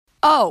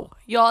Oh,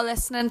 you're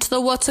listening to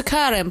the What's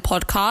Occurring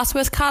podcast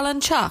with Cal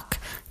and Chuck.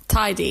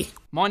 Tidy.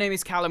 My name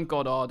is Callum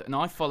Goddard, and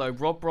I followed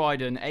Rob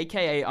Brydon,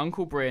 aka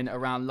Uncle Bryn,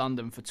 around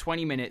London for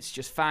 20 minutes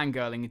just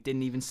fangirling and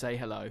didn't even say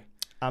hello.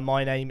 And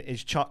my name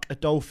is Chuck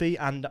Adolphi,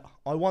 and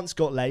I once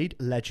got laid,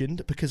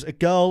 legend, because a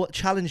girl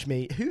challenged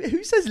me.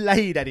 Who says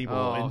laid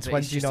anymore in 2019?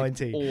 It's just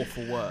an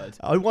awful word.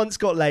 I once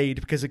got laid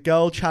because a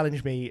girl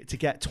challenged me to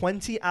get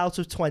 20 out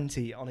of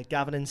 20 on a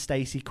Gavin and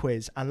Stacey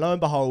quiz, and lo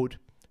and behold,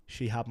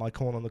 she had my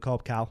corn on the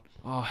cob, Cal.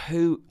 Oh,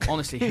 who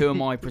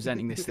am I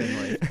presenting this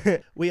thing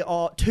with? We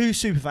are two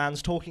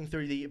superfans talking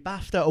through the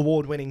BAFTA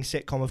award-winning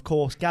sitcom, of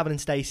course, Gavin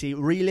and Stacey,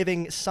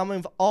 reliving some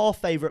of our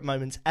favourite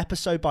moments,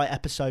 episode by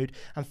episode,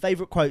 and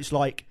favourite quotes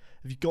like,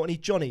 "Have you got any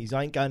Johnnies?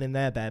 I ain't going in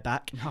there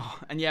bareback." Oh,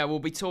 and yeah, we'll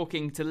be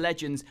talking to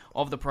legends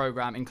of the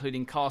programme,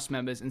 including cast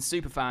members and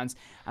superfans,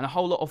 and a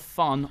whole lot of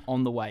fun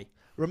on the way.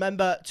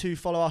 Remember to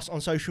follow us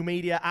on social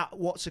media at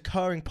What's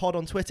Occurring Pod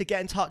on Twitter.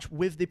 Get in touch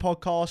with the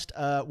podcast,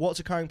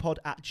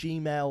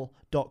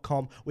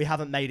 what'soccurringpod@gmail.com. We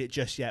haven't made it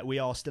just yet. We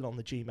are still on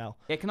the Gmail.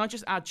 Yeah, can I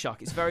just add,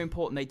 Chuck? It's very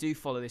important they do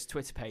follow this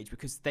Twitter page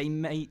because they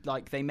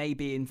may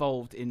be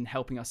involved in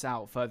helping us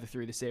out further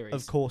through the series.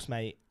 Of course,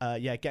 mate.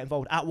 Get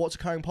involved at What's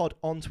Occurring Pod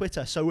on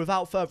Twitter. So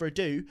without further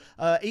ado,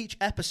 each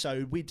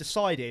episode we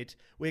decided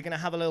we're going to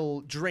have a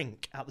little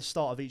drink at the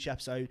start of each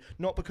episode.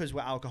 Not because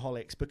we're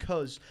alcoholics,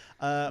 because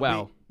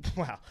a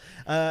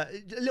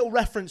little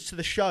reference to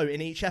the show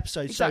in each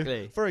episode.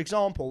 Exactly. So, for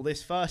example,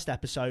 this first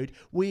episode,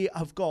 we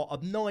have got a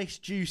nice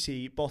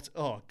juicy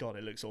oh god,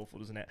 it looks awful,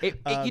 doesn't it?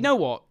 You know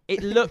what?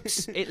 It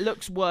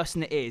looks worse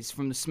than it is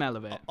from the smell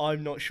of it.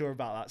 I'm not sure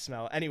about that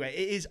smell. Anyway,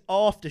 it is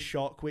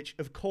Aftershock, which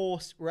of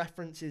course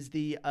references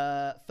the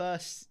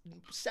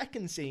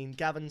second scene.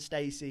 Gavin,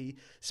 Stacey,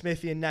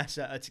 Smithy and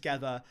Nessa are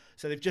together.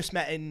 So they've just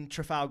met in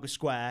Trafalgar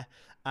Square.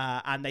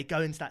 And they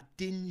go into that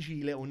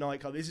dingy little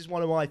nightclub. This is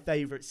one of my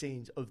favourite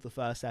scenes of the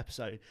first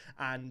episode.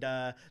 And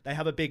they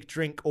have a big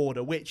drink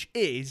order, which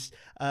is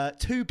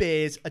 2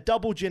 beers, a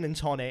double gin and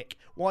tonic,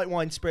 white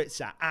wine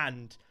spritzer,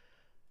 and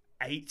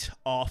 8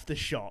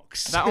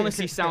 Aftershocks. That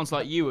honestly sounds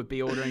like you would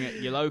be ordering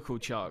at your local,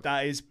 Chuck.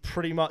 That is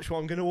pretty much what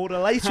I'm going to order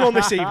later on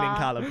this evening,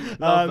 Callum.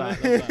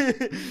 Love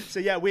that. So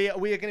yeah, we are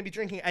going to be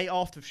drinking 8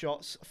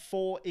 Aftershocks,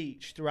 4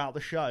 each throughout the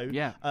show.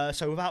 Yeah.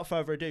 So without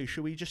further ado,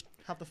 should we just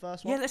have the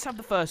first one? Yeah, let's have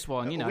the first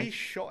one. Are we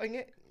shotting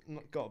it?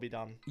 Got to be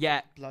done.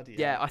 Yeah. Bloody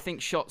yeah, hell. I think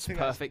shots are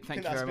perfect.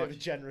 Thank you very much. That's a bit of a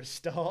generous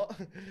start.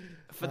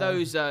 For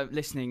those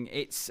listening,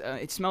 it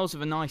smells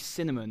of a nice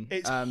cinnamon.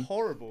 It's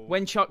horrible.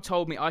 When Chuck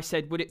told me, I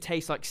said, "Would it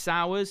taste like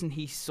sours?" And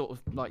he sort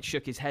of like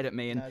shook his head at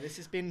me. And this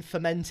has been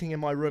fermenting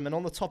in my room, and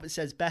on the top it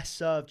says "best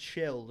served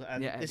chilled,"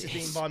 and this has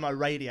been by my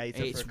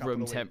radiator. It's for a couple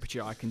room of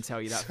temperature. I can tell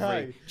you that. So, for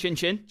free. Chin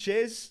chin.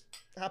 Cheers.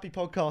 Happy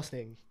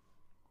podcasting.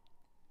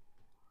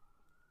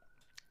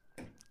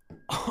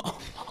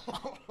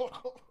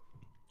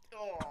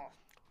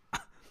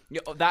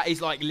 That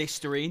is like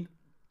Listerine.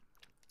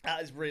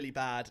 That is really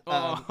bad.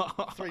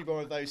 3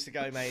 more of those to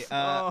go, mate.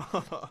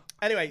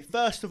 Anyway,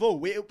 first of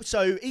all,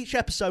 so each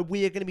episode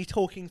we are going to be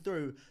talking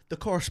through the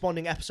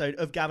corresponding episode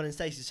of Gavin and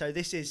Stacey. So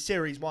this is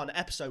Series 1,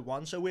 Episode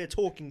 1. So we're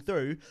talking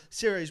through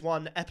Series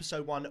 1,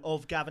 Episode 1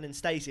 of Gavin and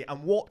Stacey.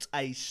 And what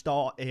a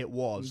start it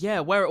was. Yeah,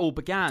 where it all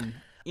began.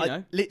 You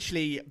know?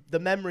 Literally, the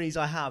memories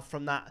I have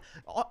from that.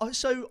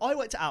 So I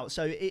worked it out.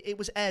 So it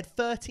was aired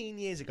 13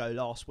 years ago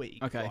last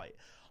week. Okay. Right?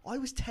 I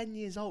was 10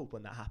 years old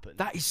when that happened.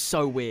 That is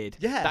so weird.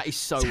 Yeah. That is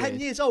so weird. 10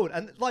 years old.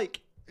 And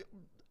like,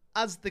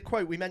 as the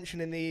quote we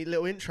mentioned in the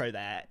little intro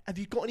there, "Have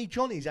you got any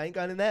Johnnies? I ain't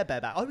going in there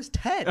bareback." I was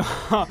 10.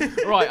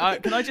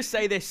 Right. Can I just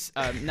say this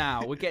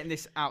now? We're getting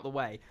this out the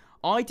way.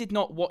 I did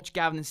not watch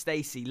Gavin and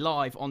Stacey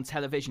live on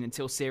television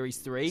until Series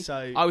 3.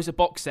 So I was a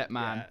box set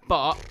man. Yeah.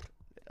 But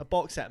a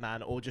box set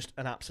man, or just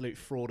an absolute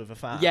fraud of a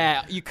fan.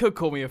 Yeah, you could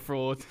call me a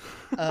fraud.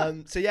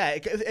 So yeah,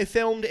 it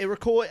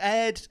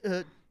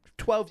aired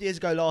 12 years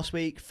ago last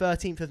week,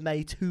 13th of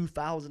May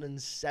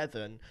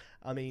 2007.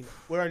 I mean,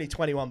 we're only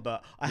 21,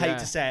 but I hate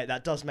to say it,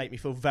 that does make me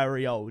feel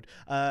very old.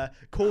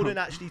 Corden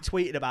actually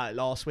tweeted about it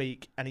last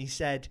week, and he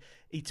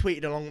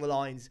tweeted along the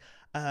lines,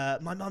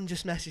 "My mum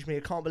just messaged me.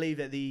 I can't believe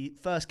it. The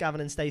first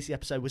Gavin and Stacey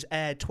episode was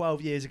aired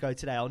 12 years ago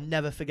today. I'll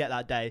never forget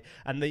that day."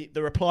 And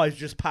the reply was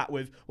just pat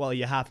with, "Well,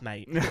 you have,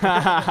 mate.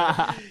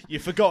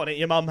 You've forgotten it.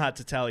 Your mum had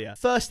to tell you."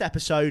 First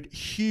episode,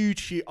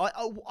 huge.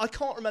 I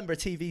can't remember a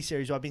TV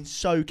series where I've been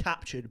so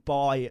captured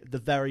by the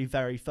very,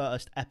 very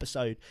first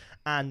episode.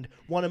 And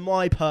one of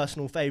my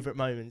personal favourite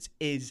moments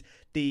is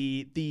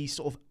the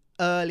sort of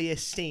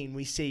earliest scene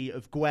we see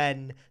of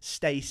Gwen,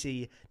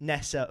 Stacey,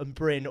 Nessa and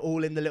Bryn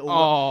all in the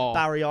little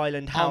Barry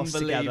Island house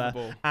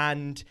together.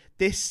 And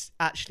this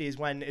actually is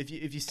when, if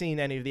you've seen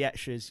any of the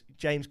extras,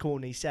 James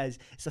Courtney says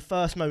it's the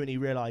first moment he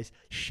realised,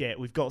 shit,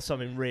 we've got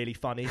something really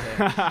funny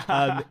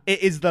here.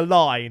 It is the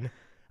line,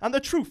 "And the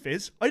truth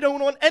is, I don't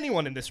want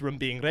anyone in this room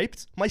being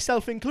raped,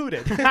 myself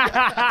included."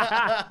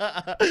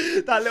 That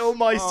little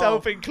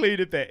myself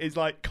included bit is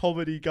like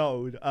comedy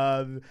gold.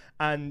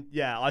 And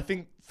yeah, I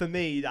think for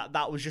me,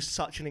 that was just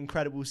such an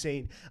incredible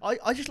scene.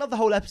 I just love the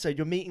whole episode.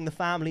 You're meeting the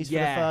families for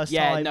the first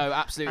time. Yeah, no,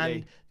 absolutely.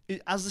 And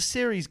as the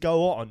series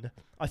go on,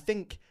 I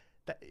think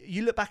that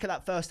you look back at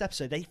that first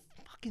episode, they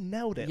fucking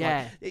nailed it.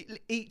 Yeah.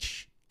 Like,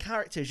 each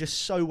character is just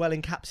so well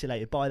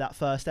encapsulated by that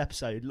first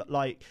episode.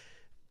 Like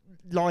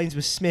lines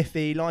with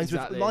Smithy, lines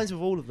with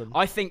all of them.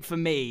 I think for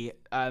me,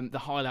 the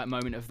highlight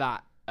moment of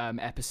that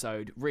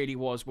episode really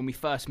was when we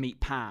first meet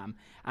Pam,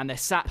 and they're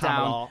sat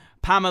down.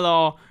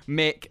 Pamela,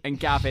 Mick, and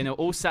Gavin are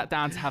all sat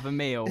down to have a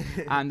meal,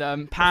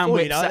 and Pam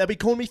whips they'll be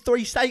calling me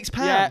 3 steaks,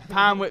 Pam. Yeah,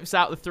 Pam whips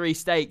out the 3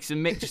 steaks,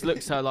 and Mick just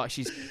looks at her like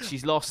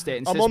she's lost it.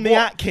 And I'm says, on the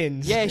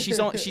Atkins. Yeah,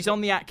 she's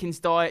on the Atkins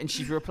diet, and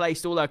she's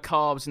replaced all her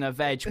carbs and her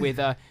veg with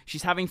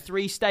she's having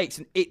 3 steaks.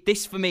 And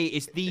this for me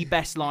is the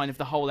best line of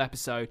the whole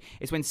episode.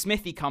 Is when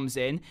Smithy comes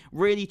in,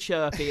 really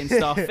chirpy and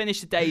stuff, finish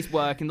the day's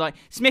work, and like,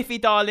 Smithy,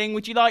 darling,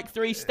 would you like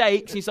 3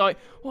 steaks? And he's like,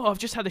 well, I've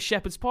just had a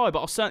shepherd's pie, but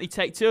I'll certainly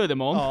take 2 of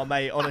them on. Oh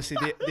mate, honestly,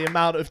 the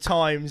amount of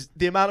times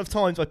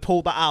I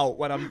pull that out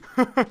when I'm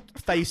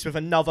faced with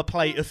another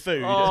plate of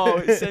food. Oh,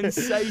 it's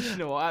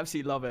sensational! I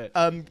absolutely love it.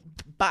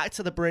 Back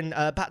to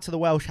the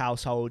Welsh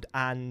household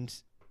and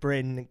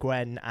Bryn,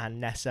 Gwen,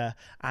 and Nessa.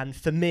 And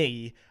for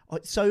me,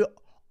 so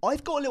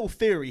I've got a little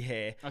theory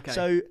here. Okay.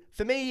 So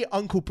for me,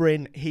 Uncle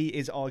Bryn, he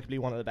is arguably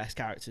one of the best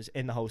characters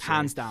in the whole series.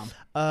 Hands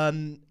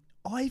down.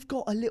 I've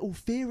got a little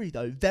theory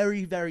though,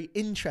 very, very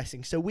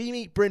interesting. So we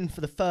meet Bryn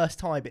for the first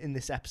time in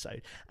this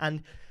episode,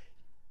 and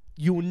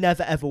you'll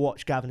never ever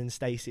watch Gavin and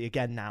Stacey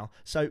again now.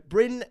 So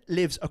Bryn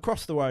lives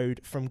across the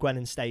road from Gwen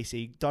and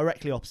Stacey,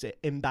 directly opposite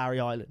in Barry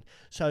Island.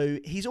 So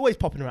he's always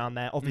popping around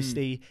there.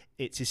 Obviously,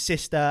 it's his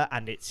sister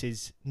and it's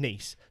his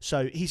niece.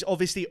 So he's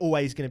obviously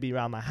always going to be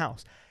around that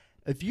house.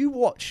 If you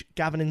watch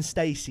Gavin and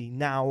Stacey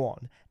now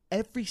on,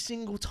 every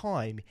single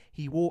time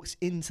he walks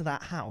into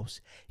that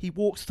house, he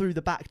walks through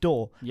the back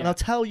door. Yeah. And I'll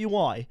tell you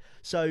why.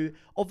 So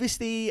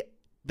obviously,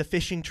 the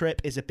fishing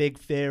trip is a big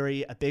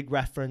theory, a big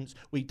reference.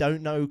 We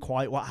don't know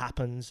quite what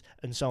happens,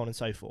 and so on and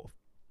so forth.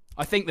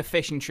 I think the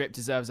fishing trip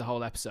deserves a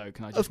whole episode.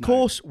 Can I just Of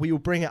course, we will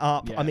bring it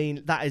up. Yeah. I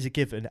mean, that is a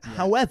given. Yeah.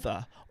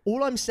 However,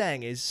 all I'm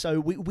saying is, so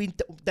we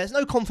there's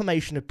no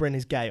confirmation if Bryn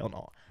is gay or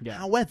not. Yeah.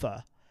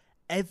 However,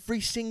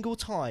 every single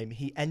time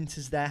he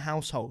enters their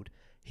household,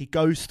 he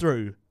goes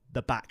through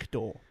the back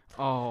door.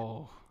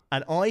 Oh.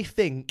 And I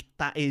think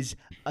that is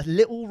a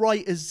little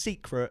writer's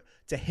secret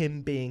to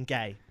him being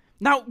gay.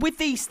 Now, with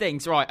these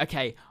things, right,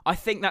 okay, I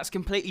think that's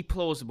completely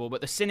plausible,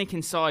 but the cynic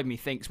inside me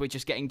thinks we're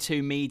just getting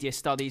too media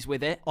studies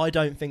with it. I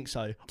don't think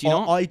so. Do you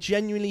not? I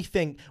genuinely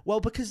think,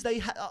 well, because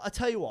I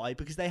tell you why,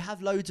 because they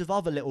have loads of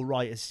other little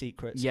writers'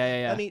 secrets.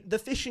 Yeah. I mean, the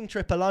fishing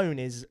trip alone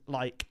is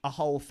like a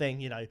whole thing,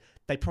 you know.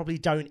 They probably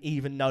don't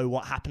even know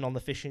what happened on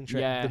the fishing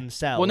trip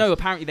themselves. Well, no,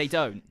 apparently they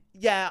don't.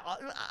 Yeah,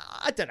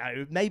 I don't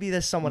know. Maybe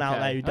there's someone out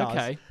there who does.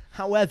 Okay.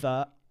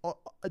 However,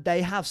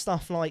 they have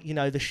stuff like, you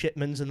know, the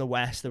Shipmans in the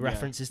West, the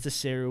references to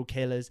serial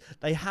killers.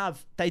 They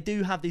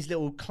do have these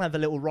little clever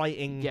little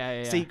writing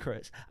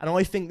secrets, and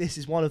I think this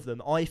is one of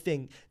them. I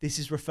think this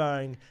is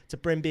referring to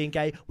Bryn being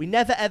gay. We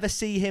never ever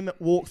see him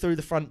walk through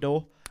the front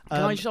door.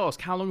 Can I just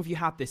ask, how long have you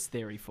had this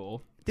theory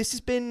for? This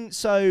has been,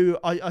 so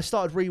I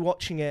started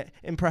rewatching it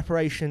in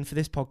preparation for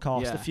this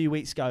podcast a few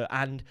weeks ago,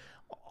 and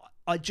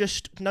I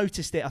just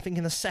noticed it. I think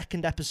in the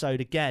second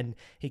episode again,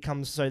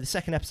 the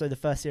second episode of the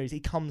first series, he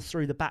comes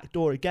through the back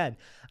door again.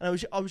 And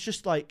I was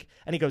just like,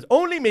 and he goes,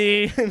 only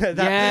me.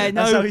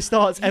 That's how he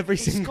starts every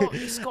single.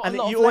 It's got and a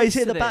lot you of always legs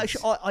hear the to back.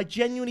 this. I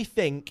genuinely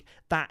think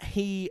that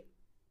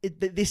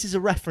this is a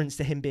reference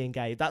to him being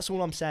gay. That's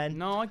all I'm saying.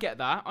 No, I get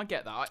that.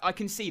 I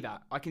can see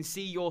that. I can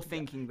see your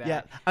thinking there.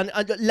 Yeah, and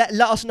let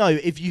us know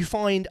if you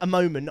find a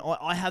moment.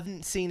 I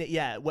haven't seen it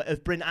yet, where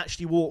if Bryn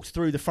actually walks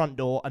through the front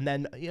door and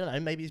then, you know,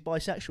 maybe he's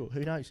bisexual.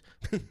 Who knows?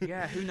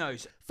 Yeah, who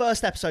knows?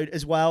 First episode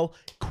as well,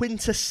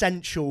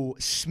 quintessential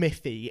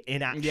Smithy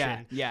in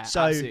action. Yeah,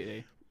 so,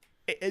 absolutely.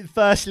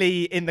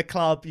 Firstly, in the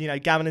club, you know,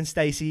 Gavin and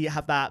Stacey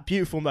have that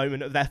beautiful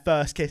moment of their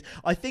first kiss.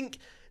 I think.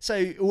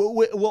 So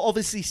we'll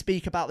obviously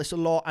speak about this a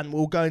lot, and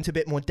we'll go into a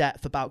bit more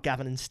depth about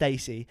Gavin and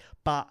Stacey.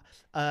 But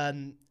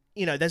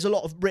you know, there's a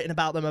lot written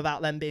about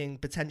them being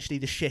potentially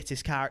the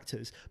shittest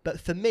characters.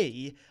 But for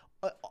me,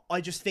 I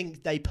just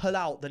think they pull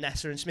out the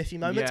Nessa and Smithy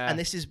moments, and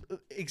this is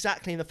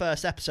exactly in the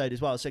first episode as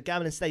well. So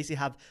Gavin and Stacey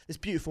have this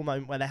beautiful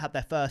moment where they have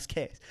their first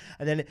kiss,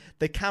 and then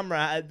the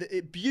camera,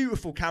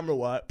 beautiful camera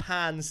work,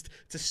 pans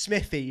to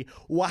Smithy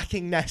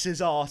whacking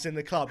Nessa's ass in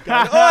the club,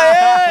 going,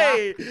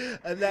 "Oi!"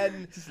 And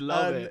then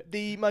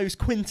the most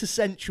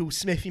quintessential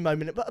Smithy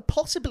moment, but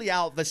possibly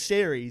out of the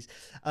series,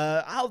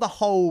 out of the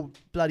whole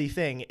bloody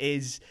thing,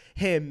 is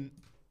him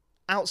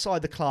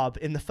outside the club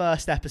in the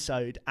first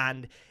episode,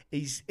 and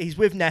he's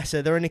with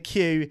Nessa. They're in a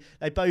queue.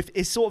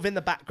 It's sort of in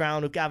the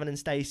background of Gavin and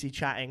Stacey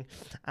chatting,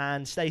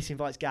 and Stacey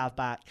invites Gav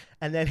back,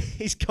 and then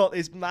he's got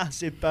this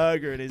massive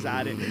burger in his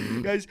hand.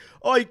 He goes,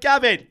 "Oi,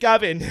 Gavin!"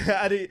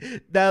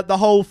 And the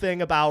whole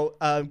thing about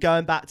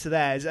going back to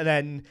theirs, and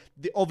then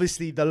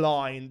obviously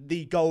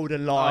the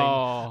golden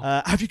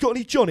line. Have you got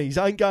any Johnnies?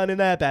 I ain't going in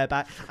there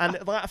bareback. And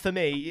that for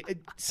me,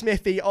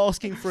 Smithy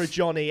asking for a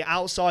Johnny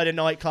outside a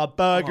nightclub,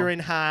 burger in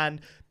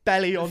hand,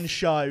 belly on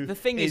show. The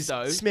thing is,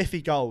 though,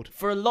 Smithy Gold.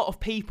 For a lot of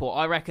people,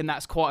 I reckon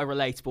that's quite a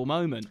relatable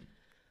moment.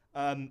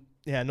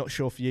 Yeah, not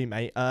sure for you,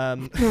 mate. Right,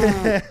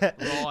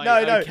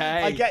 no,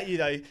 okay. I get you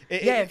though.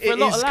 For a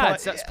lot of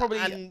lads, that's probably,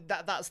 and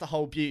that's the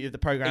whole beauty of the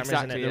program,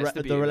 exactly, isn't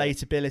it? The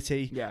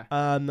relatability. Yeah.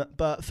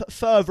 But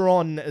further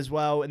on as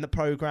well in the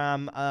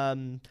program,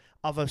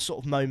 other sort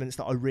of moments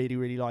that I really,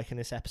 really like in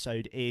this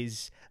episode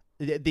is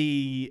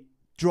the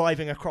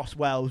driving across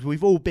Wales.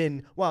 We've all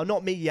been, well,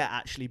 not me yet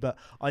actually, but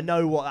I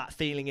know what that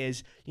feeling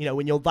is. You know,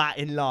 when you're that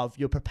in love,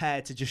 you're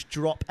prepared to just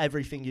drop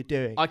everything you're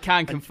doing. I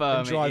can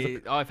confirm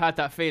it. I've had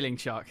that feeling,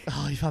 Chuck.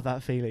 Oh, you've had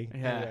that feeling.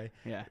 Yeah, anyway,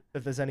 yeah.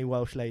 If there's any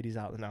Welsh ladies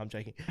out there, no, I'm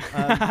joking.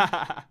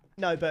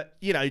 No, but,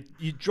 you know,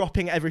 you're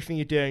dropping everything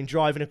you're doing,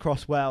 driving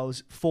across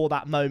Wales for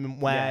that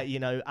moment where, you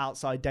know,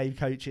 outside Dave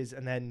coaches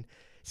and then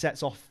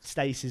sets off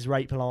Stacey's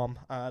rape alarm.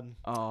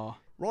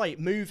 Right,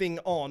 moving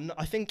on.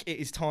 I think it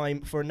is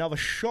time for another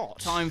shot.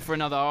 Time for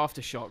another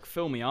aftershock.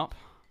 Fill me up.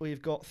 We've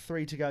got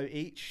 3 to go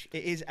each.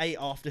 It is 8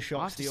 aftershocks.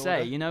 I have to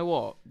say, you know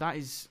what? That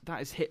is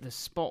hit the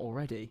spot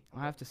already.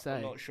 I have to say.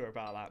 I'm not sure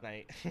about that,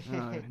 mate.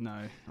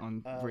 No.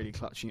 I'm really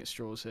clutching at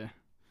straws here.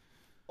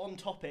 On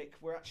topic,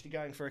 we're actually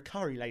going for a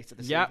curry later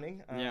this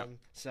evening.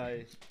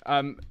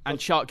 And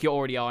Chuck, you're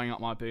already eyeing up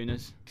my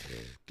booners.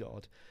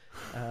 God.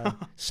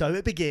 So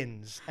it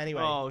begins.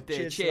 Anyway. Oh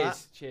dear.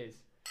 Cheers.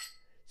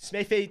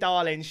 Smithy,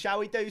 darling, shall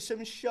we do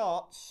some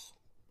shots?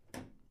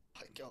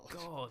 My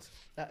God.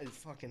 That is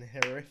fucking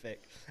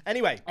horrific.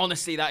 Anyway.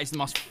 Honestly, that is the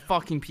most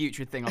fucking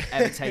putrid thing I've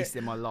ever tasted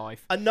in my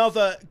life.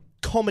 Another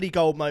comedy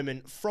gold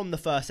moment from the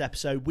first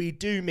episode. We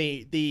do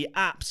meet the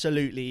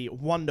absolutely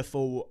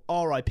wonderful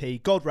R.I.P.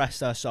 God rest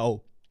her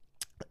soul,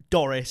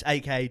 Doris,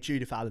 aka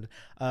Judith Allen.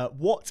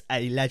 What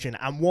a legend,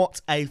 and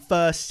what a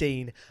first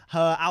scene.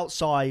 Her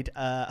outside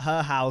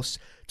her house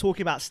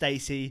talking about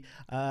Stacey,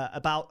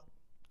 about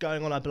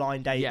going on a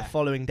blind date the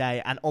following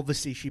day, and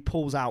obviously she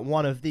pulls out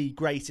one of the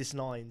greatest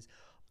lines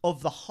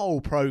of the whole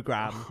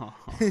program.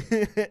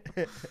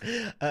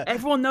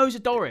 Everyone knows a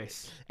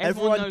Doris.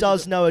 Everyone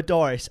does know a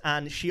Doris,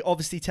 and she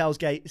obviously tells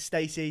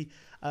Stacey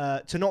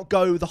to not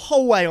go the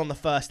whole way on the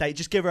first date.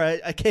 Just give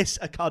her a kiss,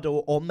 a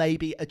cuddle, or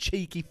maybe a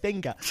cheeky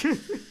finger.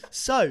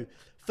 So,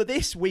 for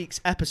this week's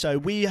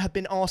episode, we have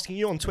been asking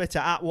you on Twitter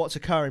at What's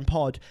Occurring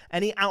Pod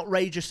any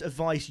outrageous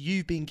advice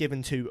you've been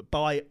given to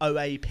by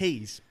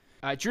OAPs.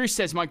 Drew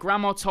says, my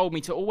grandma told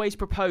me to always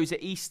propose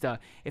at Easter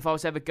if I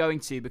was ever going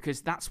to, because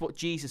that's what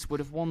Jesus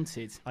would have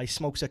wanted. I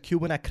smokes a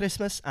Cuban at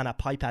Christmas and a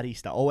pipe at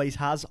Easter. Always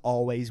has,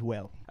 always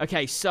will.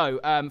 Okay, so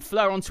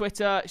Fleur on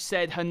Twitter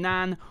said her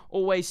nan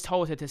always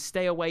told her to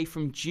stay away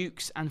from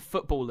dukes and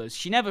footballers.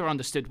 She never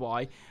understood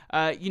why.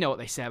 You know what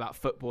they say about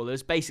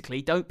footballers.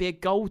 Basically, don't be a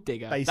gold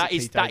digger. That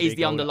is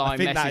the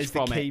underlying message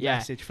from it. That is the key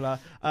message, Fleur.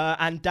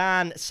 And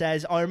Dan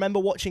says, I remember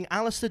watching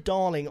Alistair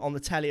Darling on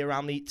the telly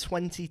around the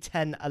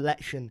 2010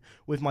 election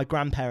with my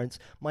grandparents.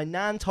 My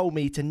nan told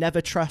me to never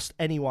trust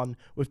anyone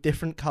with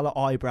different colour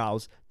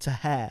eyebrows to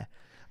hair.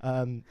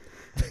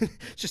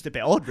 It's just a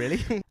bit odd,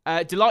 really.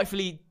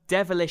 Delightfully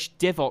devilish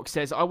Divock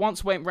says, I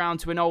once went round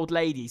to an old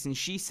lady's and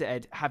she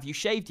said, have you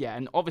shaved yet?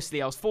 And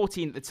obviously I was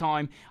 14 at the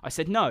time. I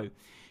said no.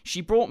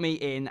 She brought me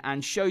in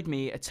and showed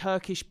me a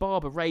Turkish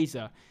barber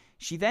razor.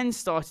 She then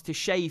started to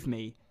shave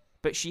me,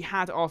 but she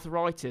had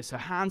arthritis. Her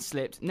hand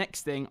slipped.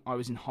 Next thing, I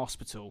was in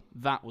hospital.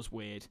 That was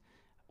weird.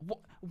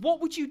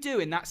 What would you do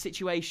in that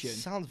situation?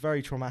 Sounds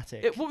very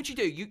traumatic. What would you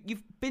do?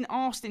 You've been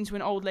asked into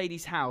an old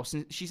lady's house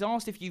and she's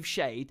asked if you've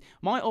shaved.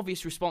 My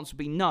obvious response would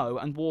be no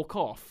and walk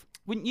off.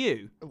 Wouldn't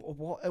you?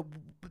 What?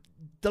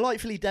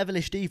 Delightfully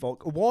devilish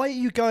Divock. Why are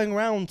you going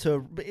around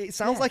to... It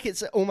sounds like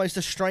it's almost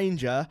a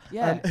stranger.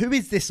 Yeah. Who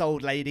is this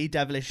old lady,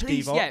 devilish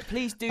Divock? Yeah,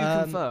 please do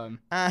confirm.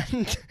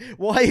 And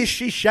why is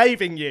she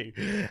shaving you?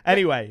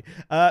 Anyway,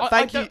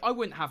 thank you. I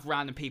wouldn't have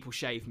random people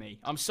shave me.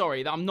 I'm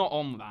sorry, I'm not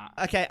on that.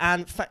 Okay,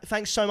 and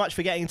thanks so much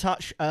for getting in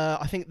touch.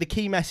 I think the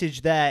key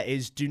message there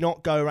is do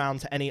not go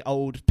around to any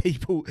old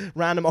people,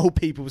 random old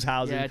people's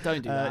houses. Yeah,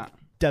 don't do that.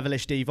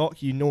 Devilish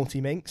Divock, you naughty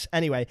minx.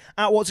 Anyway,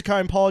 at What's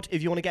Occurring Pod,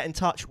 if you want to get in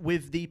touch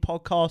with the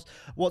podcast,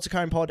 What's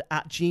Occurring Pod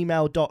at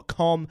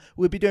gmail.com.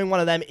 We'll be doing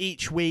one of them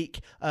each week.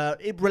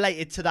 It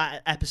related to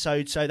that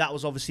episode, so that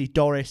was obviously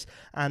Doris,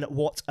 and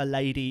what a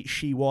lady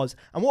she was.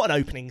 And what an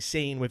opening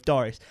scene with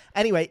Doris.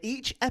 Anyway,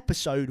 each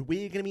episode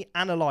we're going to be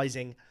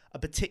analysing a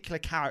particular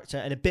character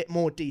in a bit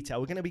more detail.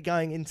 We're going to be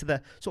going into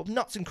the sort of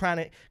nuts and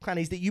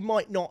crannies that you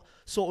might not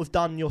sort of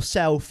done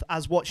yourself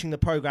as watching the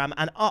programme.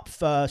 And up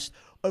first,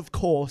 of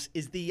course,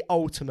 is the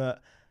ultimate.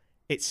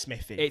 It's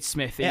Smithy. It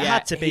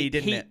had to be,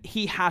 didn't it?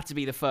 He had to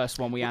be the first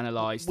one we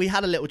analysed. We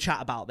had a little chat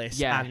about this,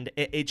 and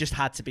it just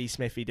had to be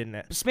Smithy, didn't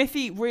it?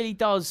 Smithy really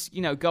does,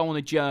 go on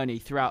a journey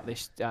throughout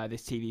this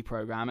TV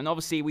programme. And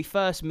obviously, we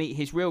first meet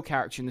his real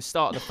character in the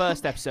start of the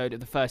first episode of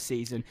the first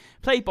season,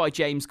 played by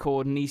James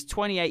Corden. He's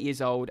 28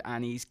 years old,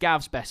 and he's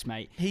Gav's best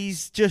mate.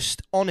 He's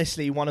just,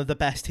 honestly, one of the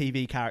best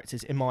TV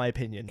characters, in my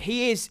opinion.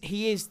 He is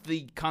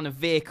the kind of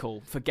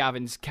vehicle for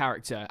Gavin's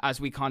character, as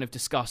we kind of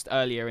discussed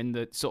earlier in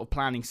the sort of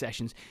planning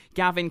sessions.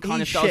 Gavin kind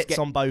he of does shits get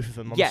on both of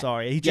them. I'm Yeah,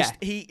 sorry.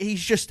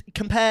 He's just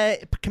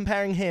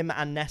comparing him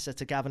and Nessa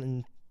to Gavin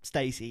and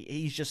Stacey.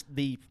 He's just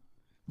the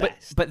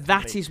best. But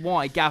that is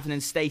why Gavin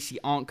and Stacey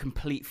aren't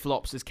complete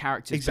flops as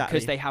characters, Exactly.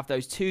 because they have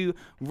those two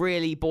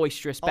really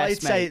boisterous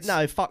best mates.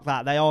 No, fuck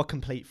that. They are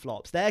complete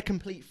flops. They're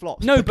complete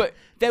flops. No, but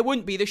there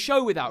wouldn't be the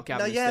show without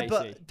Gavin and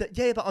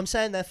Stacey. But I'm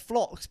saying they're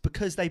flops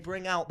because they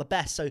bring out the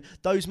best. So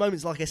those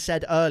moments, like I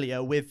said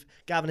earlier, with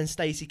Gavin and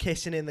Stacey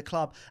kissing in the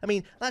club, I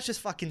mean, that's just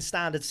fucking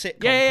standard sitcom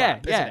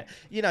crap, isn't it?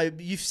 You know,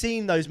 you've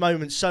seen those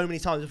moments so many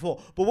times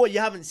before. But what you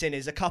haven't seen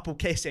is a couple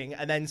kissing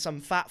and then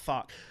some fat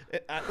fuck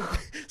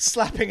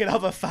slapping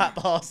another fat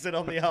bastard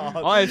on the arm.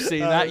 I have seen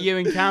that, you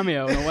and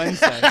Cameo on a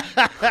Wednesday.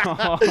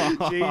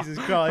 Jesus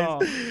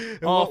Christ.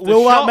 After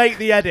Will that shock. make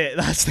the edit?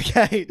 That's the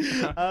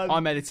case.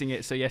 I'm editing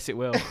it, so yes, it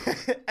will.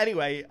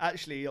 Anyway,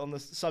 actually, on the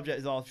subject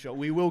of Aftershock,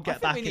 we will get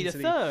think back we need into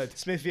a the third.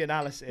 Smithy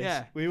analysis.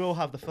 Yeah. We will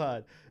have the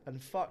third.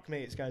 And fuck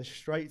me, it's going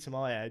straight to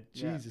my head.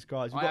 Yeah. Jesus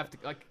Christ. We've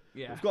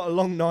We've got a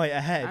long night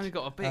ahead. And we've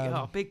got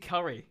a big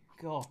curry.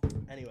 God.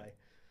 Anyway,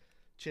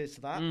 cheers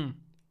to that.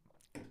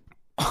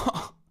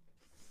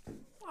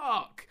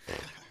 Fuck.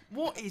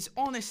 What is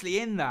honestly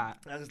in that?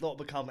 That has not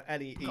become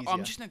any easier.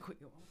 I'm just gonna quick.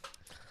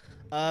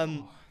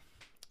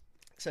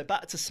 So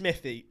back to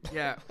Smithy.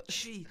 Yeah.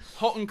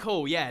 Hot and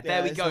cool. Yeah.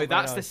 There we it's go. not very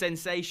That's the nice.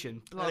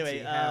 sensation. Bloody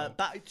Anyway, hell.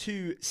 back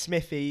to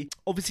Smithy.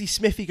 Obviously,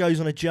 Smithy goes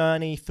on a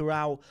journey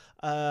throughout.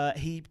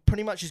 He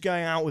pretty much is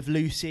going out with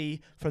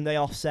Lucy from the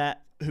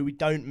offset, who we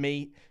don't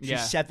meet.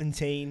 She's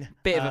 17.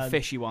 Bit of a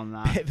fishy one,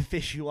 that. Bit of a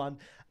fishy one.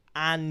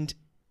 And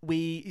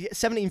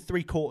 17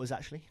 3/4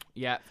 actually.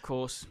 Yeah, of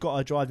course. Got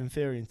a driving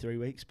theory in 3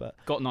 weeks, but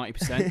Got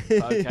 90%.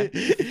 But okay.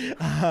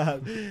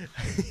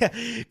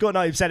 Got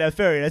 90% of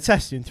theory in a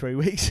test in 3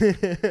 weeks.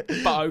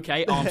 But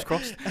okay, arms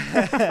crossed.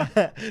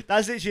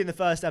 That's literally in the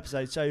first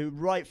episode. So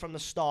right from the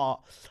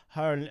start,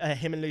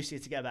 him and Lucy are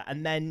together,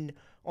 and then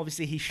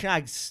obviously he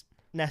shags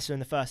Nessa in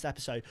the first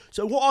episode.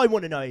 So what I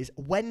want to know is,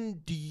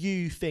 when do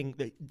you think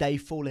that they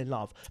fall in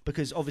love?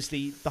 Because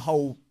obviously the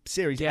whole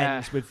series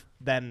ends with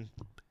them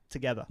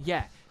together.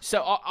 Yeah.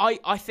 So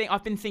I think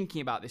I've been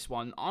thinking about this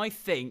one. I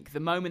think the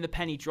moment the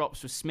penny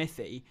drops with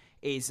Smithy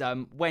is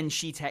when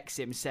she texts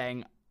him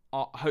saying,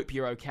 "I hope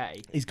you're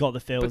okay." He's got the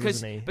feels,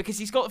 doesn't he? Because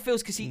he's got the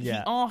feels, because he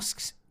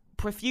asks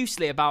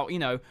profusely about,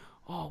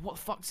 oh, what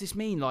the fuck does this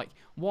mean? Like,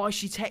 why is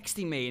she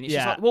texting me? And it's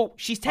just like, well,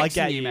 she's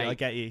texting you, mate. I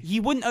get you.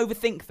 You wouldn't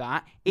overthink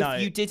that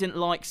if you didn't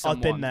like someone.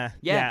 I've been there.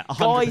 Yeah, 100%.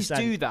 guys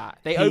do that.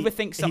 They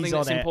overthink something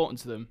that's important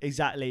to them.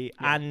 Exactly.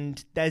 Yeah.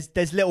 And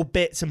there's little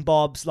bits and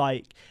bobs,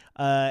 like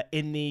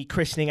in the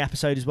christening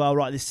episode as well,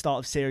 right at the start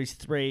of series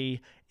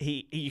 3,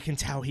 you can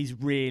tell he's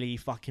really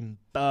fucking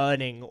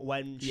burning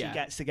when she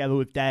gets together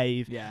with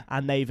Dave,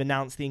 and they've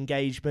announced the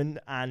engagement,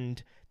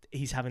 and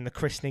he's having the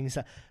christening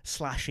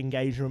 /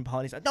 engagement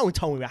party. He's like, no one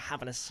told me we were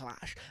having a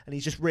slash, and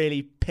he's just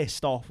really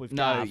pissed off with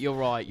No, Gav, you're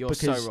right. You're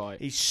so right.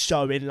 He's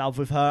so in love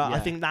with her. Yeah. I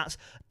think that's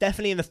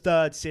definitely in the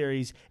third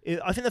series.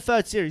 I think the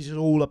third series is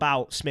all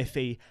about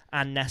Smithy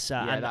and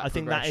Nessa, and I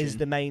think that is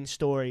the main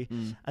story.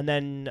 And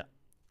then,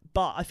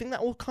 but I think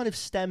that all kind of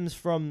stems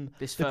from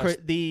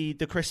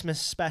the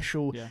Christmas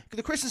special. Yeah.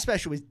 The Christmas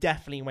special is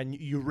definitely when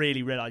you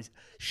really realise,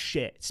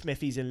 shit,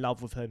 Smithy's in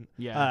love with him.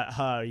 Yeah.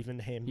 Her, even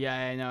him.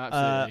 Yeah, no,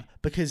 absolutely.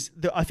 Because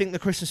I think the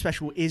Christmas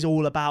special is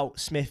all about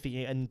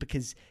Smithy, and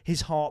because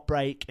his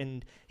heartbreak,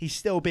 and he's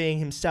still being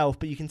himself,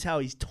 but you can tell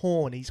he's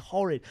torn, he's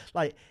horrid.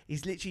 Like,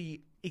 he's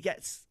literally,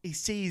 he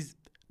sees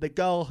the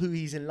girl who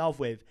he's in love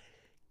with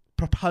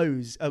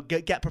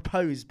get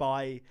proposed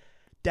by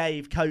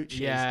Dave Coaches.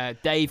 Yeah,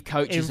 Dave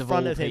Coaches in of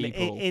front all of him,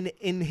 people.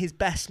 in his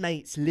best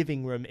mate's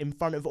living room, in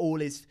front of all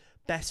his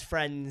best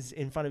friends,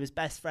 in front of his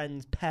best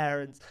friend's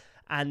parents,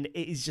 and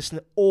it is just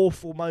an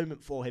awful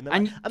moment for him.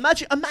 And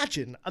imagine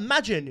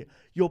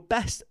you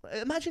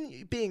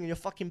being in your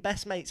fucking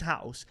best mate's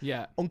house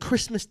on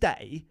Christmas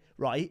Day,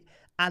 right?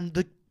 And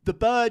the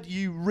bird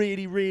you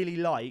really, really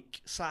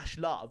like /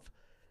 love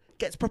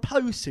gets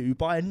proposed to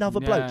by another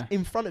bloke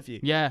in front of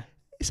you. Yeah.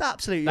 It's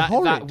absolutely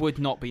horrid. That would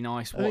not be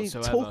nice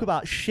whatsoever. I mean, talk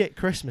about shit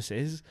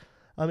Christmases.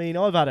 I mean,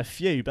 I've had a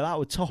few, but that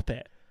would top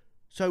it.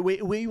 So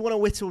we want to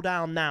whittle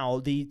down now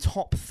the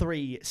top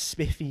 3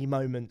 Smithy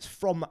moments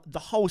from the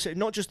whole series,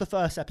 not just the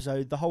first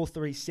episode, the whole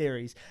 3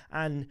 series.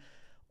 And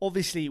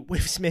obviously,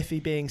 with Smithy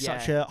being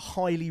such a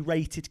highly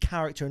rated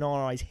character in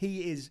our eyes,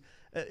 he is,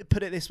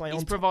 put it this way,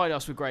 he's provided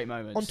us with great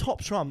moments. On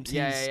top trumps,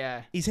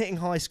 he's hitting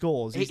high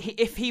scores.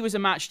 If he was a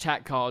match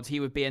tag card,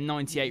 he would be a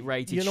 98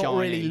 rated You're not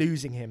really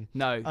losing him.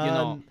 No, you're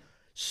not.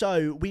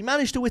 So we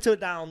managed to whittle it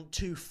down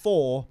to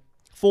 4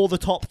 for the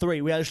top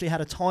 3. We actually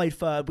had a tied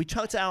third. We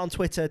chucked it out on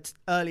Twitter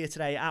earlier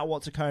today at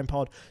What's Occurring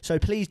Pod. So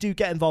please do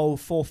get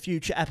involved for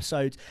future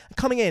episodes.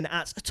 Coming in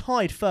at a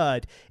tied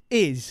third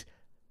is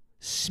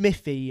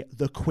Smithy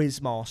the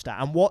Quizmaster.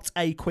 And what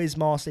a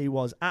Quizmaster he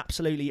was.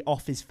 Absolutely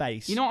off his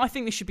face. You know what? I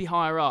think this should be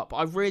higher up.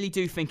 I really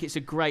do think it's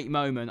a great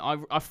moment.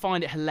 I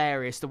find it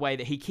hilarious the way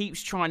that he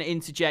keeps trying to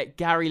interject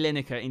Gary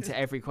Lineker into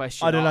every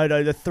question. I don't know,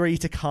 though. The three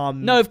to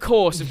come. No, of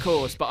course.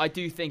 But I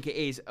do think it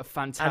is a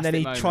fantastic And then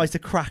he moment. tries to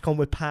crack on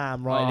with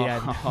Pam right at the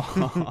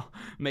end.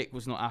 Mick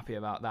was not happy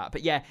about that.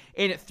 But yeah,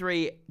 in at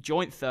 3,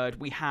 joint third,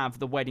 we have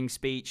the wedding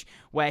speech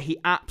where he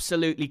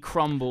absolutely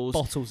crumbles.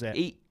 Bottles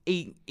it.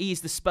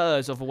 He's the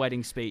Spurs of a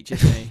wedding speech,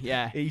 isn't he?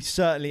 Yeah. He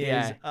certainly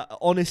Yeah. is.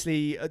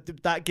 Honestly,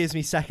 that gives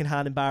me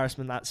secondhand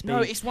embarrassment, that speech. No,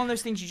 it's one of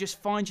those things you just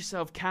find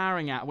yourself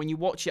cowering at when you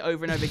watch it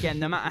over and over again.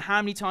 No matter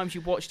how many times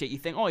you've watched it, you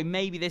think, oh,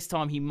 maybe this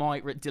time he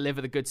might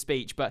deliver the good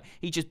speech, but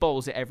he just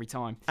bowls it every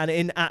time. And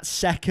in at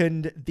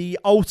second, the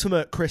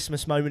ultimate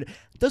Christmas moment.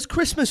 Does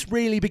Christmas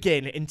really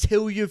begin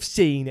until you've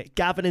seen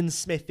Gavin and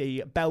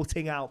Smithy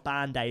belting out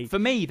Band-Aid? For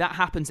me, that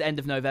happens end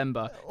of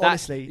November.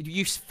 Honestly.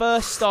 You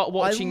first start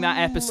watching that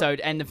episode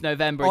end of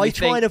November. And I you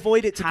try think, and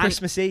avoid it to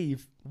Christmas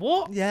Eve.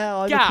 What? Yeah,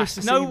 I'm a Gas,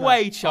 Christmas no Eve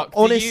way, man. Chuck.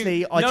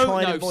 Honestly, I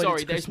try and avoid it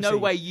sorry, to there's Christmas no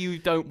Eve. way you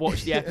don't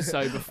watch the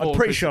episode before. I'm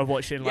pretty sure I've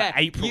watched it in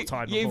April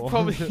time You've before.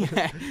 probably,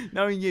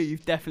 knowing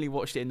you've definitely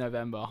watched it in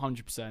November,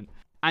 100%.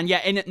 And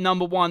yeah, in at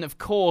number 1, of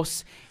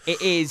course,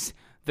 it is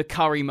the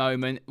curry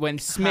moment when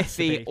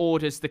Smithy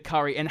orders the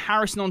curry. And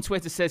Harrison on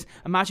Twitter says,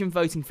 imagine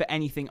voting for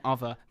anything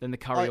other than the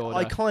curry order.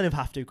 I kind of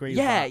have to agree with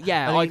that.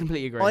 Yeah, I mean,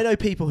 completely agree. I know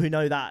people who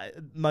know that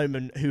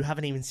moment who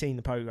haven't even seen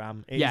the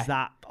programme. It's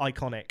that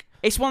iconic.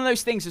 It's one of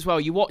those things as well.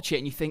 You watch it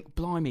and you think,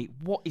 blimey,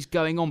 what is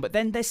going on? But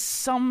then there's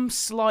some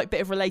slight bit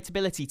of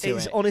relatability to it.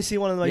 It's honestly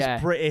one of the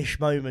most British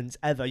moments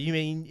ever. You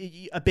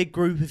mean a big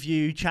group of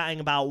you chatting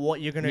about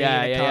what you're going to eat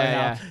in a curry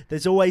house.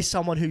 There's always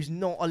someone who's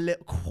not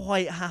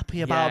quite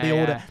happy about the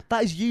order.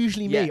 That is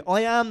usually me.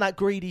 I am that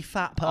greedy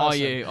fat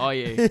person. Are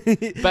you?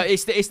 But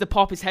it's the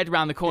pop his head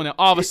round the corner.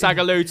 I'll have a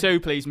sagaloo too,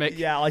 please, Mick.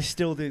 Yeah, I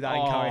still do that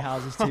in curry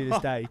houses to this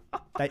day.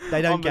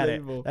 They don't get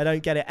it. They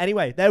don't get it.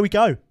 Anyway, there we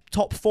go.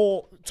 Top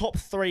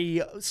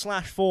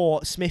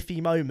 3/4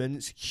 Smithy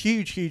moments,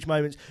 huge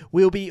moments.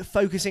 We'll be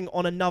focusing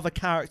on another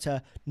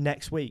character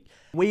next week.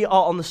 We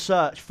are on the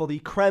search for the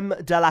creme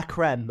de la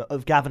creme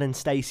of Gavin and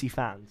Stacey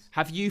fans.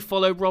 Have you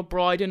followed Rob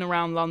Brydon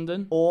around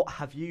London? Or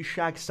have you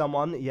shagged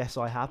someone? Yes,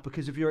 I have,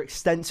 because of your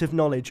extensive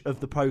knowledge of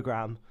the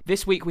programme.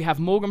 This week we have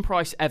Morgan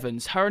Price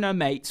Evans. Her and her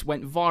mates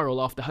went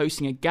viral after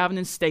hosting a Gavin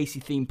and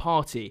Stacey themed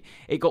party.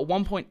 It got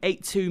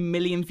 1.82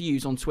 million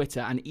views on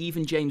Twitter, and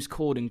even James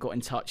Corden got in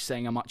touch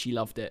saying how much he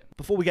loved it.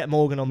 Before we get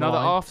Morgan on the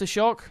line.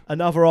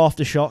 Another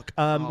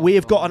aftershock. We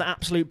have got an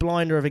absolute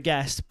blinder of a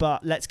guest,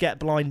 but let's get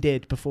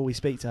blinded before we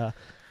speak to her.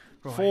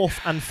 Right. Fourth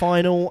and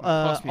final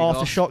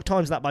aftershock,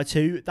 times that by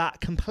 2.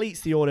 That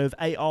completes the order of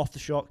 8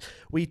 aftershocks.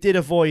 We did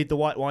avoid the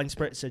white wine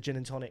spritzer, gin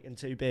and tonic, and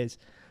 2 beers.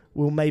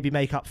 We'll maybe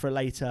make up for it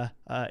later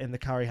in the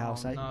curry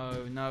house, eh?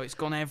 No, it's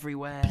gone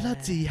everywhere.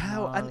 Bloody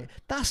hell. No. And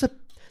that's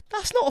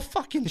not a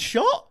fucking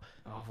shot.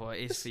 Oh, well,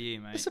 it is for you,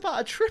 mate. It's about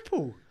a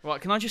triple.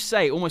 Right, can I just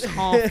say, almost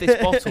half this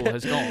bottle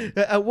has gone.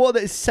 What,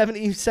 that's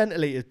 17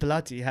 centilitres?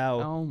 Bloody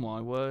hell. Oh, my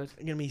word.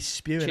 I'm going to be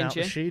spewing out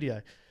the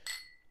studio.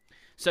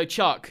 So,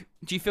 Chuck,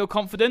 do you feel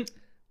confident?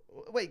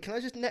 Wait, can I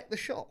just neck the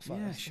shot first?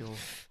 Yeah, sure.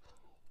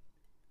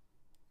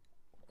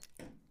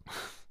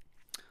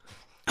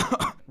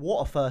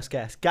 What a first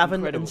guess.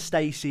 Gavin and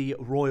Stacey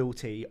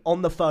royalty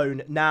on the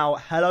phone now.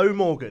 Hello,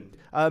 Morgan.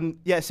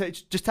 So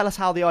just tell us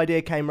how the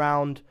idea came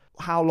round.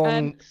 How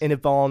long in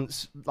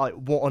advance? Like,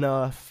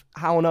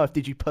 how on earth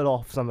did you pull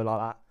off something like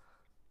that?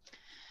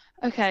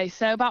 Okay,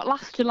 so about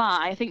last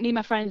July, I think me and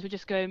my friends we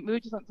just went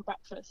for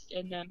breakfast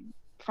in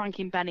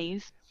Frankie and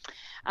Benny's,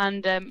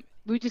 and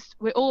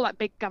we're all like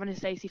big Gavin and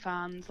Stacey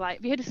fans. Like,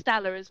 have you heard of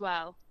Stella as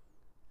well?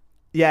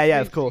 Yeah,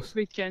 of course.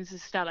 Ruth Jones'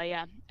 Stella,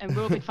 yeah, and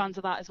we're all big fans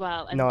of that as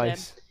well. And,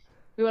 nice.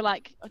 We were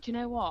like, oh, do you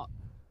know what?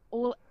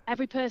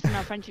 Every person in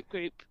our friendship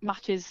group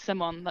matches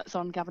someone that's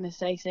on Gavin and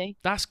Stacey.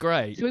 That's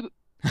great. So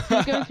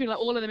we're going through like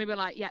all of them. We were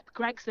like, yep,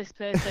 Greg's this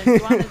person,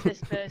 Joanna's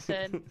this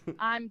person.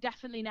 I'm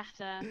definitely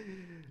Netta.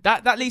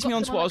 That leads me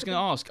on to what I was going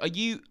to ask.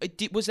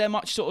 Was there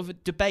much sort of a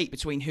debate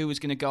between who was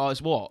going to go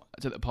as what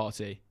at the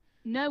party?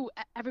 No,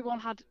 there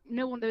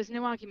was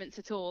no arguments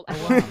at all.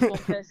 Everyone had one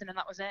person and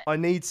that was it. I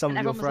need some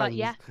of your friends.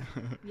 And everyone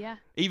was like, yeah.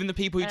 Even the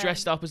people who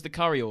dressed up as the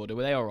curry order,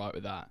 were they all right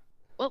with that?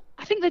 Well,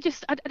 I think I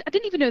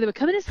didn't even know they were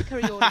coming as the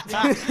curry order.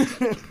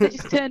 They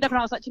just turned up and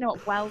I was like, you know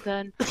what, well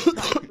done.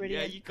 That's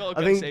brilliant. Yeah, you got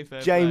to say fair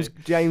James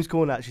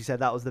Corden actually said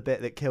that was the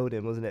bit that killed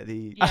him, wasn't it?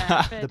 The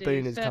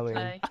booners coming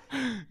in.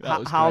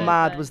 How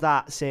mad was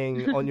that,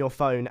 seeing on your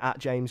phone at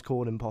James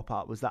Corden pop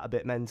up? Was that a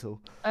bit mental?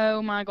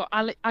 Oh my God,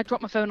 I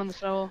dropped my phone on the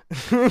floor.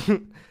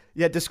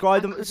 Yeah,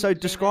 describe them. So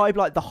describe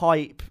like the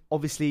hype.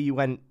 Obviously, you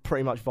went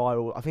pretty much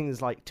viral. I think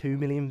there's like 2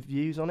 million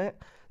views on it.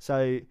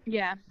 So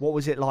yeah, what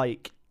was it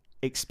like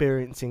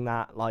experiencing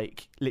that?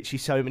 Like literally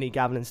so many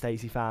Gavin and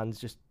Stacey fans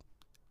just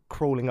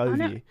crawling over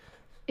you.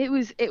 It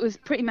was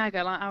pretty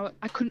mega. Like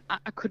I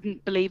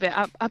couldn't believe it.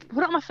 I put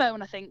it on my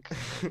phone. I think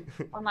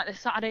on like the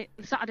Saturday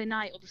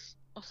night or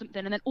or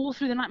something, and then all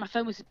through the night my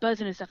phone was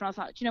buzzing and stuff, and I was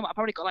like, do you know what? I've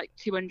probably got like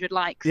 200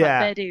 likes. Yeah.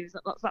 Like, fair dues.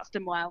 That's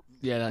done well.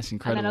 Yeah, that's And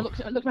incredible. then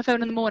I looked at my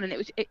phone in the morning.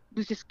 It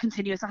was just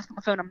continuous. I put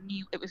my phone on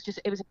mute. It was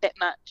a bit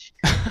much.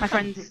 My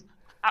friends,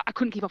 I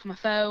couldn't keep up on my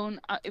phone.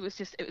 It was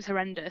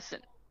horrendous.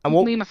 And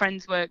what- me and my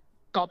friends were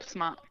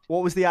gobsmacked.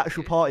 What was the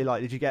actual party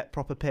like? Did you get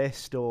proper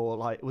pissed, or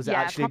like was it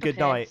actually a proper good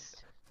night? pissed.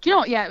 Do you know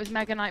what? Yeah, it was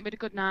mega night. We had a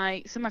good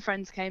night. Some of my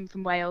friends came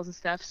from Wales and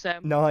stuff, so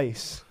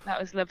Nice. that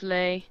was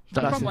lovely.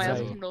 That's I'm from Wales.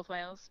 insane. I'm from North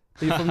Wales.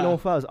 Are you from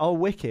North Wales? Oh,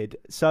 wicked.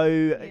 So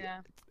Yeah.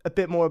 a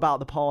bit more about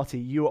the party.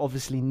 You were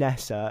obviously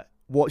Nessa.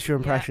 What's your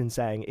impression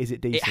saying? Is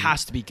it decent? It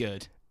has to be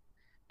good.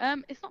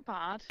 It's not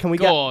bad. Can we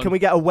Go on.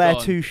 get a where Go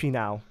on. to she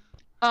now?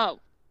 Oh,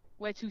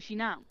 where to she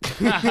now?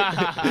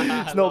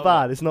 It's not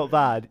bad. It's not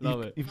bad.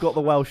 Love it. You've got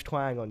the Welsh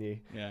twang on you.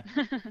 Yeah.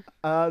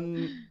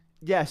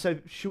 Yeah. So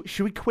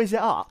should we quiz it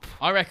up?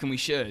 I reckon we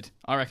should.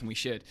 I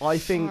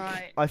think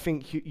Alright. I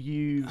think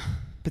you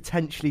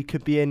potentially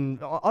could be in.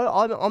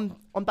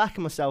 I'm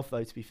backing myself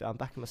though. To be fair, I'm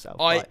backing myself.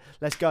 Right,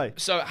 let's go.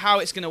 So how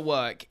it's going to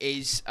work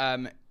is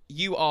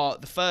you are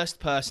the first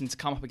person to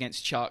come up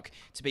against Chuck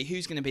to be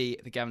who's going to be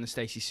the Gavin and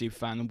Stacey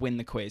superfan and win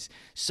the quiz.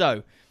 So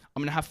I'm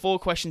going to have 4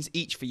 questions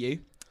each for you.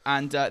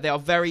 And they are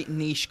very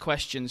niche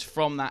questions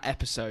from that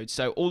episode.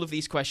 So all of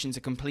these questions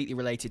are completely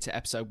related to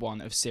episode 1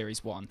 of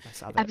series 1.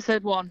 Let's have it.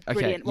 Episode 1. Okay,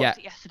 Brilliant. yeah. Watched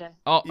it yesterday.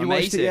 Oh, You amazing.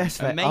 watched it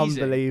yesterday.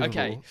 Amazing. Unbelievable.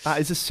 Okay. That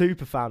is a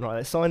super fan, right?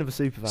 A sign of a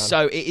super fan.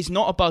 So it is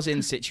not a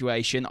buzz-in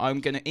situation. I'm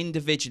going to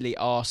individually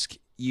ask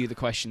you the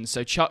questions.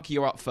 So Chuck,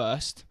 you're up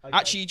first. Okay.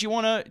 Actually, do you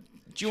want to...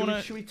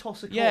 Should we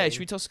toss a coin? Yeah, should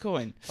we toss a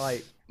coin?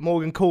 Right,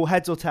 Morgan, call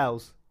heads or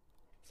tails?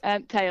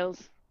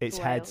 Tails. It's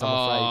Wales. heads, I'm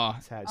Ah, afraid.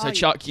 It's heads. So Oh,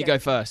 Chuck, you yeah. go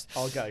first.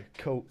 I'll go.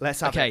 Cool. Let's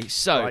have it. Okay,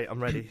 so Right,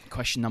 I'm ready.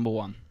 question number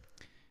 1.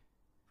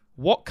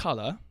 What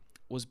colour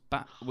was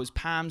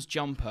Pam's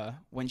jumper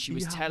when she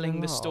was You have telling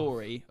a the laugh.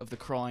 story of the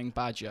crying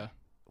badger?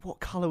 What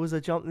colour was her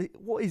jump?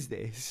 What is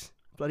this?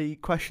 Bloody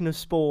question of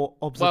sport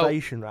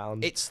observation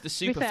round. It's the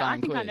To be fair, I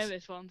superfan think quiz. I know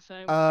this one. So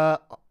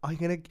I'm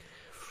gonna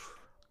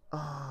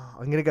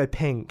go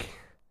pink.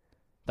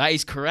 That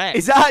is correct.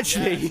 It's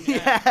actually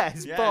Yeah,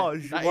 yes, yeah,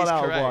 bosh. that 1 is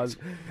out correct.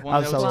 of 1. 1-0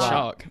 That's to all right.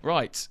 Chuck.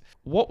 Right.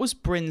 What was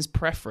Bryn's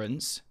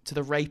preference to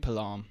the rape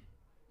alarm?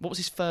 What was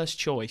his first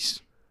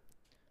choice?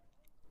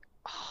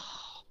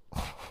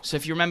 So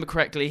if you remember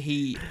correctly,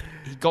 he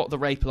got the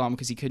rape alarm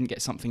because he couldn't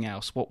get something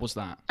else. What was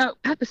that?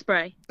 pepper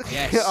spray.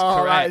 Yes,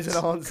 Oh, correct. that is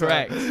an answer.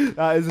 Correct.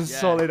 That is a Yeah.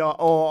 solid.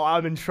 Oh,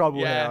 I'm in trouble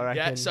here. I Yeah,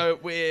 reckon. yeah. So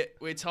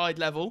we're tied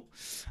level.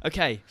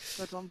 Okay,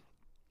 Good one.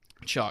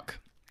 Chuck.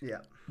 yeah.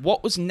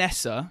 What was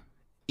Nessa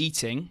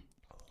eating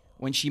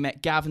when she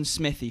met Gavin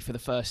Smithy for the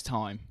first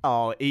time?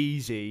 Oh,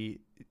 easy.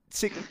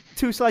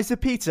 2 slices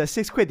of pizza,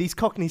 £6. These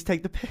cockneys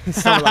take the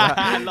piss. Something like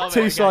that. Love it, 2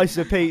 okay. slices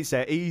of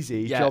pizza,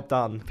 easy. Yeah. Job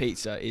done.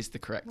 Pizza is the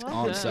correct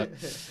Well answer.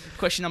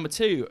 Question number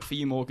 2 for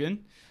you,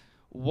 Morgan.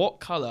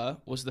 What colour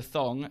was the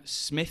thong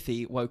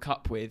Smithy woke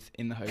up with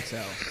in the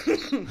hotel?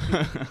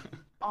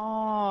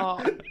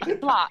 Oh,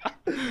 black.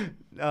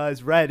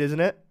 It's red, isn't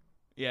it?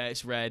 Yeah,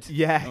 it's red.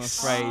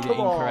 Yes. I'm afraid Come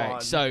incorrect.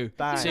 on. So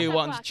Bang. 2-1 to Black,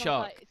 I was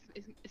Chuck. like,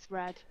 it's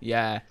red.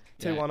 Yeah.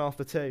 2-1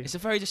 after 2. It's a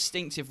very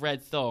distinctive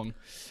red thong.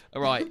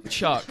 All right,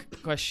 Chuck,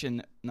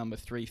 question number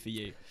 3 for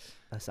you.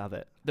 Let's have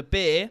it. The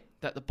beer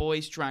that the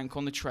boys drank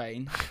on the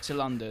train to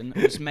London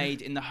was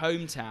made in the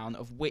hometown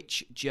of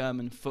which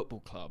German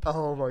football club?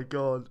 Oh my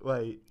god,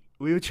 wait.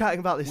 We were chatting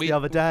about this the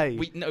other day.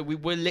 We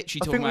were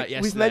literally I talking think about it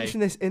yesterday. we've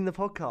mentioned this in the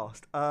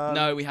podcast.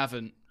 No, we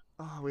haven't.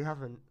 Oh, we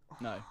haven't.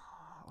 No.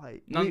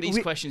 Wait. None of these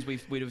questions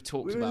we'd have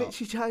talked We were about.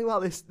 literally chatting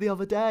about this the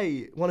other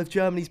day. One of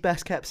Germany's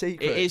best kept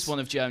secrets. It is one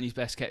of Germany's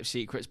best kept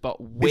secrets,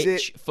 but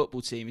which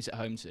football team is it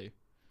home to?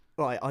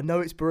 Right, I know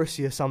it's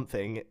Borussia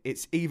something.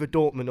 It's either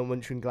Dortmund or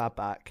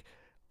Mönchengladbach.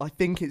 I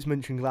think it's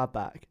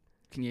Mönchengladbach.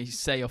 Can you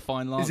say your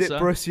final Is answer?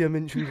 it Borussia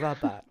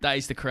Mönchengladbach? That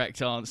is the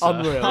correct answer.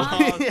 Unreal.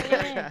 Oh,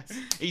 Yes.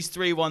 He's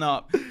 3-1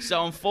 up.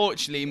 So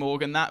unfortunately,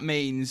 Morgan, that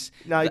means...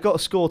 No, you've got to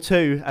score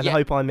 2 and Yeah.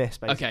 hope I miss,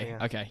 basically. Okay,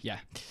 yeah. okay, yeah.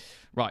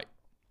 Right.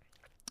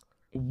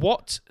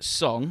 What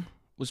song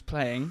was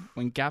playing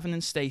when Gavin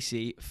and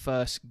Stacey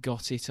first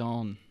got it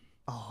on?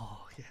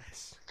 Oh,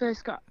 yes.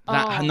 First got.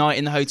 That night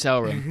in the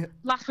hotel room.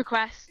 Last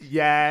request.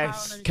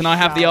 Yes. Can I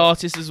have the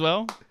artist as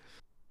well?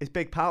 It's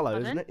Big Paolo,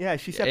 Pardon? isn't it? Yeah,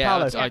 she said yeah,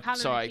 Paolo. Paolo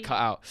sorry, and cut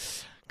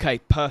out. Okay,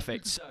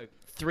 perfect. So,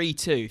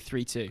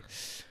 3-2.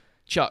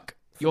 Chuck,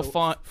 your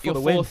for your the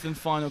win. fourth and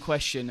final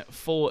question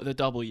for the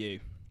W.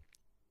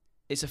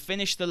 It's a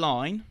finish the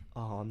line,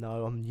 Oh,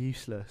 no, I'm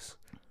useless.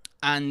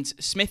 and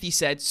Smithy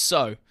said,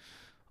 so,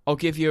 I'll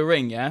give you a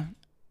ring, yeah?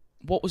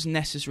 What was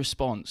Nessa's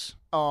response?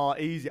 Oh,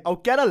 easy. Oh,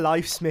 get a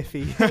life,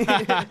 Smithy.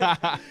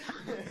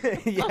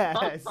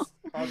 Yes.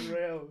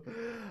 Unreal.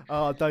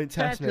 Oh, don't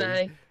test me.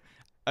 Definitely.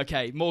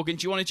 Okay, Morgan,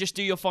 do you want to just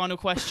do your final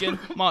question?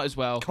 Might as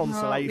well.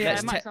 Consolation. Yeah,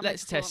 let's I might as well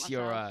let's make a call test on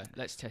your myself.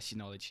 let's test your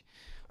knowledge.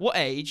 What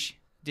age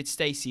did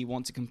Stacey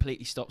want to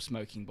completely stop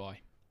smoking by?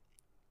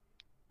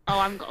 Oh,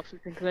 I haven't got a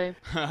flipping clue.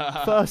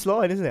 First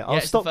line, isn't it? I'll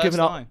it's the stop first giving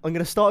up. line. I'm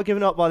going to start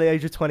giving up by the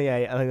age of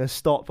 28, and I'm going to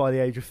stop by the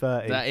age of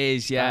 30. That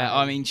is, yeah.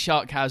 I mean,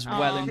 Chuck has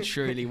well and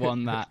truly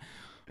won that.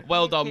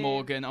 Well done, two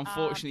Morgan. are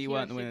Unfortunately, you pure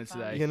weren't the winner super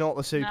fans. today. You're not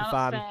the super that's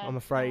fan, fair. I'm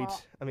afraid.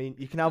 Oh. I mean,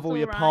 you can have all That's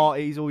your all right.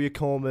 parties, all your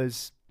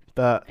corners,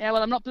 but Yeah,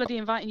 well, I'm not bloody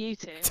inviting you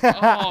two.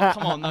 Oh,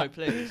 come on, no,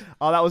 please.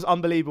 oh, that was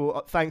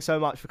unbelievable. Thanks so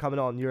much for coming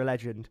on. You're a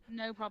legend.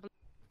 No problem.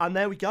 And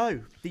there we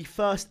go. The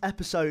first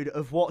episode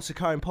of What's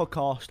Occurring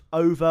podcast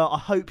over. I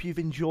hope you've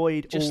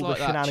enjoyed Just all like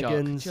the that, Chuck.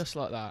 shenanigans. Just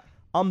like that.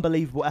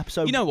 Unbelievable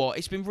episode. You know what?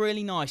 It's been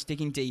really nice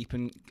digging deep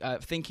and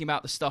thinking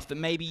about the stuff that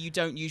maybe you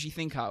don't usually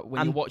think about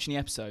when you're watching the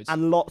episodes.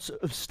 And lots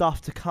of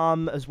stuff to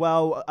come as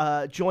well.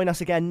 Join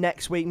us again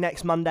next week,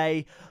 next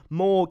Monday.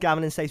 More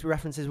Gavin and Stacey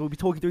references. We'll be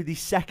talking through the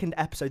second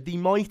episode, the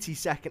mighty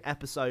second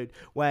episode,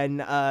 when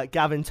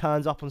Gavin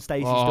turns up on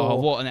Stacey's door.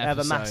 What an They have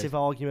a episode. massive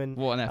argument.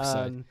 What an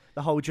episode.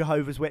 The whole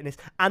Jehovah's Witness.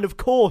 And of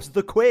course,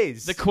 the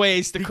quiz. The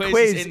quiz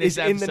is in this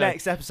episode. in the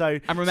next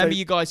episode. And remember, So-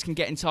 you guys can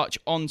get in touch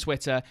on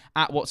Twitter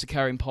at What's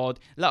Occurring Pod.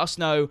 Let us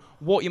know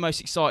what you're most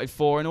excited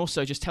for, and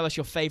also just tell us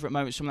your favourite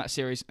moments from that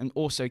series, and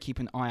also keep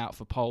an eye out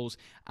for polls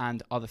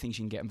and other things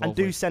you can get And involved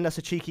do with. send us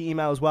a cheeky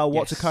email as well,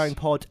 Yes.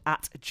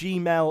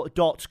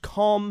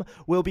 whatsoccurringpod@gmail.com.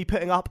 We'll be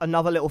putting up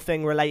another little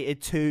thing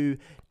related to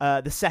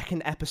the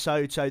second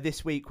episode. So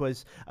this week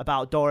was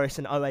about Doris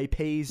and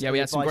OAPs. Yeah, we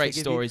had some advice great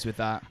they give you. stories with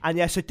that. And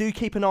yeah, so do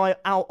keep an eye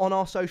out on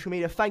our social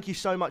media. Thank you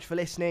so much for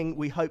listening.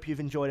 We hope you've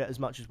enjoyed it as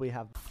much as we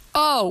have.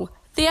 Oh,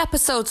 the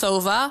episode's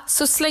over,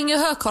 so sling your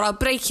hook or I'll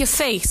break your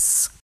face.